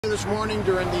This morning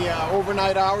during the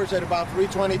overnight hours at about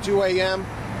 3:22 a.m.,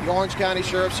 the Orange County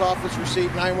Sheriff's Office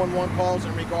received 911 calls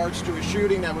in regards to a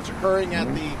shooting that was occurring at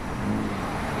the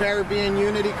Caribbean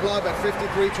Unity Club at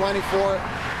 5324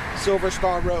 Silver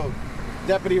Star Road.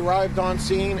 Deputy arrived on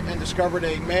scene and discovered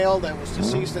a male that was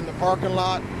deceased in the parking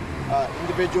lot.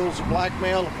 Individual was a black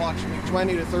male, approximately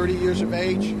 20 to 30 years of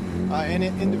age, and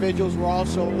individuals were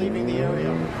also leaving the area.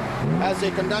 As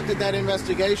they conducted that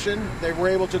investigation, they were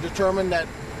able to determine that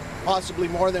possibly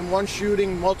more than one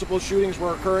shooting, multiple shootings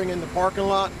were occurring in the parking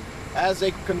lot. As they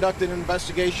conducted an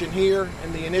investigation here,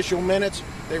 in the initial minutes,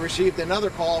 they received another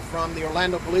call from the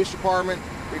Orlando Police Department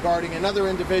regarding another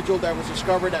individual that was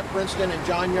discovered at Princeton and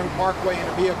John Young Parkway in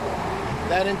a vehicle.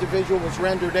 That individual was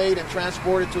rendered aid and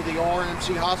transported to the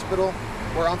RMC hospital,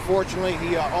 where unfortunately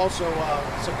he also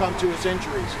succumbed to his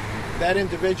injuries. That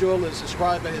individual is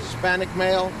described as a Hispanic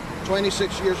male,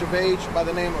 26 years of age, by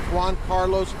the name of Juan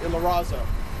Carlos Ilaraza.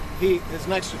 His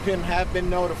next of kin have been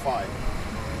notified.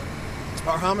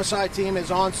 Our homicide team is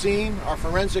on scene. Our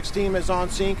forensics team is on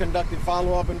scene conducting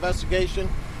follow-up investigation,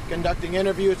 conducting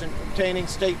interviews, and obtaining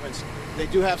statements. They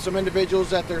do have some individuals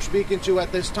that they're speaking to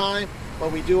at this time,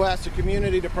 but we do ask the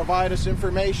community to provide us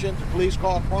information to Police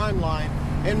Call Crime Line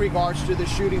in regards to the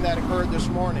shooting that occurred this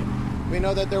morning. We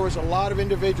know that there was a lot of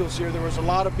individuals here. There was a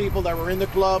lot of people that were in the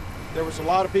club. There was a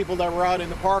lot of people that were out in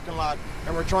the parking lot,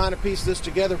 and we're trying to piece this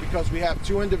together because we have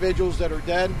two individuals that are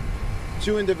dead,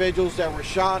 two individuals that were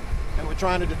shot, and we're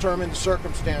trying to determine the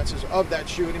circumstances of that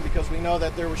shooting because we know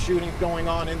that there were shootings going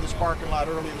on in this parking lot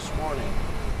early this morning.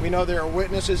 We know there are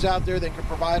witnesses out there that can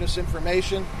provide us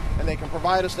information, and they can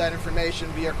provide us that information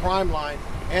via Crime Line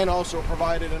and also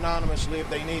provide it anonymously if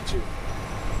they need to.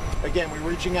 Again, we're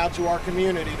reaching out to our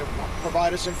community to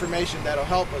provide us information that will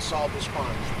help us solve this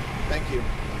crime. Thank you.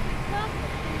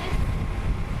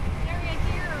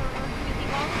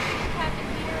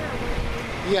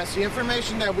 Yes, the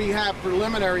information that we have,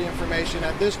 preliminary information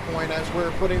at this point as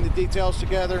we're putting the details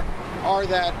together, are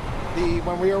that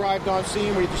when we arrived on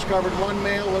scene, we discovered one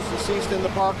male was deceased in the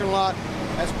parking lot.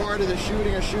 As part of the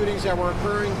shooting or shootings that were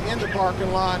occurring in the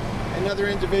parking lot, another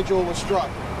individual was struck.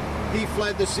 He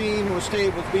fled the scene, was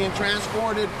being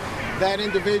transported. That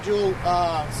individual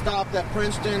stopped at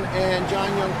Princeton and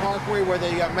John Young Parkway where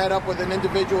they met up with an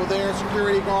individual there,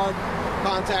 security guard,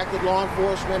 contacted law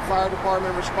enforcement, fire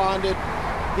department responded.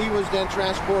 He was then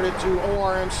transported to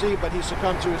ORMC, but he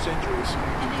succumbed to his injuries.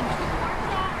 And then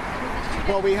that?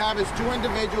 What we have is two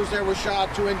individuals that were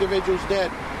shot, two individuals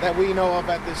dead that we know of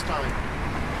at this time.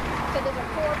 So there were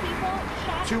 4 people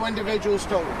shot? Two individuals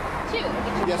total. 2?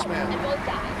 Yes, ma'am. And both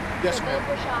died? Yes, so ma'am.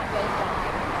 Both were shot, both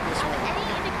died. Yes, ma'am. Any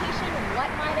indication what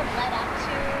might have led up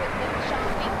to the shots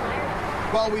being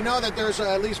fired? Well, we know that there's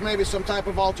at least maybe some type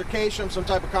of altercation, some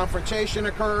type of confrontation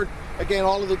occurred. Again,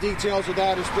 all of the details of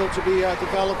that is still to be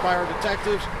developed by our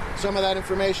detectives. Some of that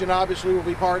information obviously will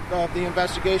be part of the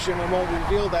investigation and won't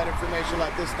reveal that information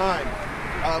at this time.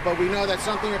 But we know that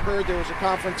something occurred. There was a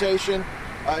confrontation,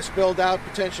 spilled out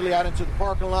potentially out into the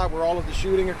parking lot where all of the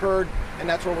shooting occurred, and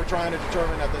that's what we're trying to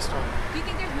determine at this time. Do you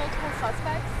think there's multiple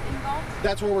suspects involved?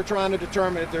 That's what we're trying to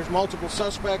determine. If there's multiple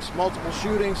suspects, multiple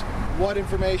shootings, what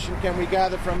information can we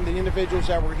gather from the individuals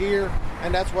that were here?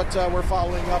 And that's what we're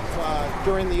following up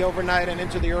during the overnight and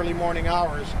into the early morning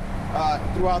hours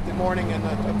throughout the morning and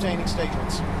obtaining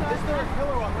statements. Is there a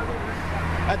killer already?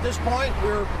 At this point,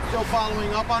 we're still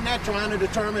following up on that, trying to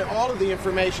determine all of the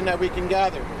information that we can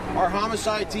gather. Our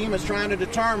homicide team is trying to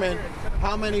determine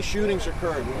how many shootings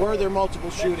occurred, were there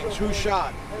multiple shootings, who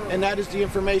shot, and that is the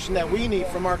information that we need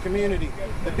from our community.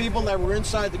 The people that were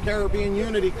inside the Caribbean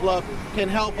Unity Club can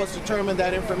help us determine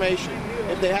that information.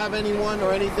 If they have anyone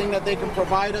or anything that they can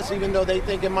provide us, even though they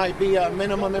think it might be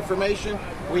minimum information,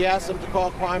 we ask them to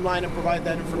call Crime Line and provide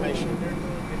that information.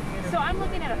 So I'm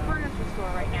looking at a furniture store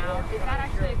right now. Is that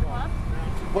actually a club?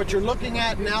 What you're looking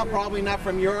at now, probably not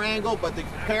from your angle, but the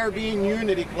Caribbean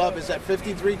Unity Club is at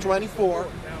 5324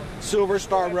 Silver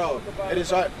Star Road. It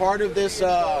is part of this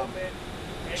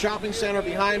shopping center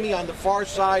behind me on the far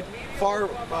east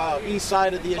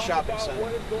side of the shopping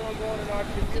center.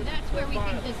 So that's where we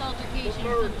think this altercation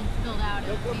or something spilled out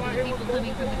of people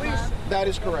coming from the club? That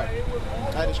is correct.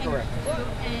 That is correct.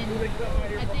 And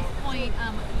at this point,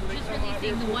 just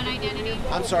releasing the one identity?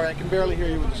 I'm sorry, I can barely hear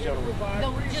you with this gentleman.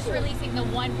 Just releasing the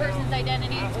one person's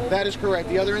identity? That is correct.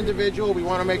 The other individual, we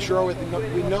want to make sure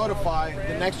we notify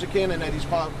the next of kin and that he's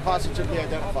positively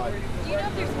identified. Do you know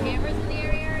if there's cameras in the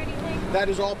area or anything? That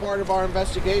is all part of our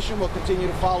investigation. We'll continue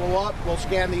to follow up. We'll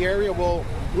scan the area. We'll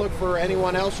look for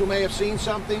anyone else who may have seen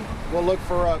something. We'll look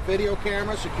for video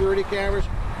cameras, security cameras,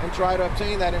 and try to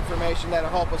obtain that information that will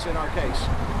help us in our case. So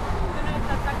no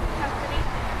suspect in custody?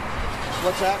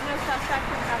 What's that? No suspect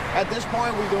in custody? At this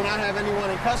point, we do not have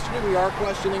anyone in custody. We are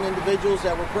questioning individuals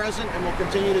that were present, and we'll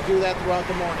continue to do that throughout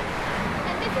the morning.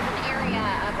 And this is an area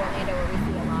of Orlando where we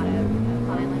see a lot of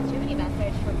violence. Do you have any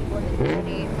message for people in this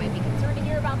community who might be concerned to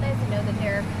hear about this and know that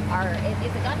there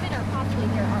is a gunman or possibly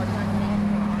there are gunmen?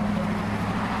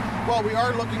 Well, we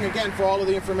are looking again for all of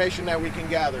the information that we can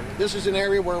gather. This is an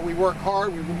area where we work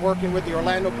hard. We've been working with the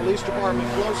Orlando Police Department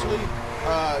closely.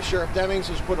 Sheriff Demings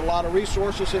has put a lot of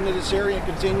resources into this area and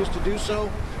continues to do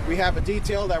so. We have a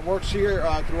detail that works here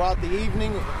throughout the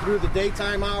evening, through the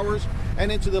daytime hours,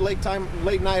 and into the late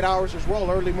night hours as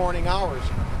well, early morning hours.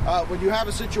 When you have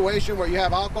a situation where you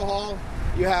have alcohol,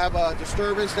 you have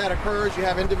disturbance that occurs, you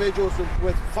have individuals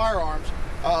with firearms,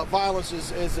 violence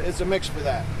is a mix for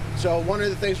that. So one of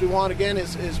the things we want, again,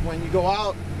 is when you go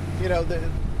out, the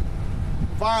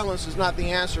violence is not the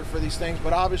answer for these things,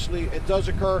 but obviously it does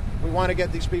occur. We want to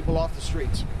get these people off the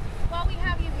streets. While we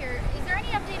have you here, is there any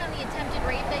update on the attempted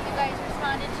rape that you guys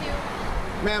responded to?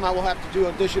 Ma'am, I will have to do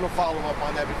additional follow-up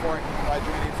on that before I can provide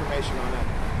you any information on that.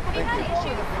 Have you had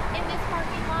issues in this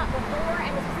parking lot before,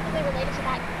 and specifically related to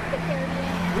that, the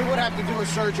Caribbean? We would have to do a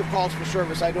search of calls for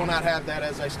service. I do not have that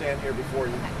as I stand here before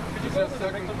you. Could you say the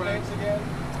victim's names again?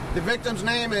 The victim's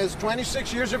name is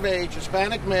 26 years of age,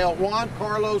 Hispanic male, Juan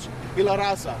Carlos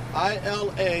Ilarraza.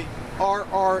 I-L-A-R-R-A-Z-A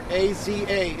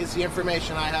is the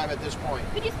information I have at this point.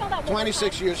 Could you spell that?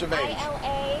 26 years of age.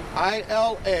 I-L-A?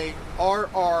 I-L-A-R-R-A-Z-A.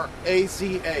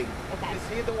 Okay. Is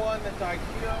he the one that died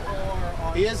here or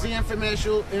on? He is the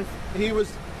information.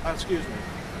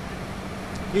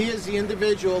 He is the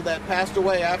individual that passed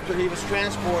away after he was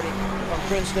transported from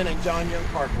Princeton and John Young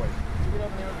Parkway.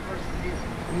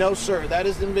 No, sir. That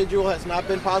individual has not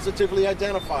been positively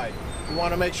identified. We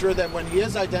want to make sure that when he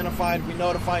is identified, we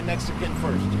notify next of kin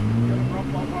first.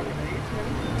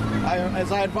 As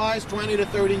I advised, 20 to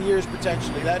 30 years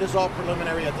potentially. That is all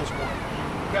preliminary at this point.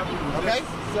 Okay?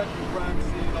 Second crime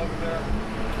scene over there.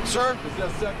 Sir? Is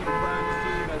that second crime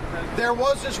scene at Princeton? There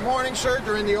was this morning, sir,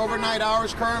 during the overnight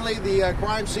hours. Currently, the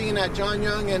crime scene at John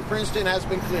Young and Princeton has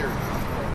been cleared.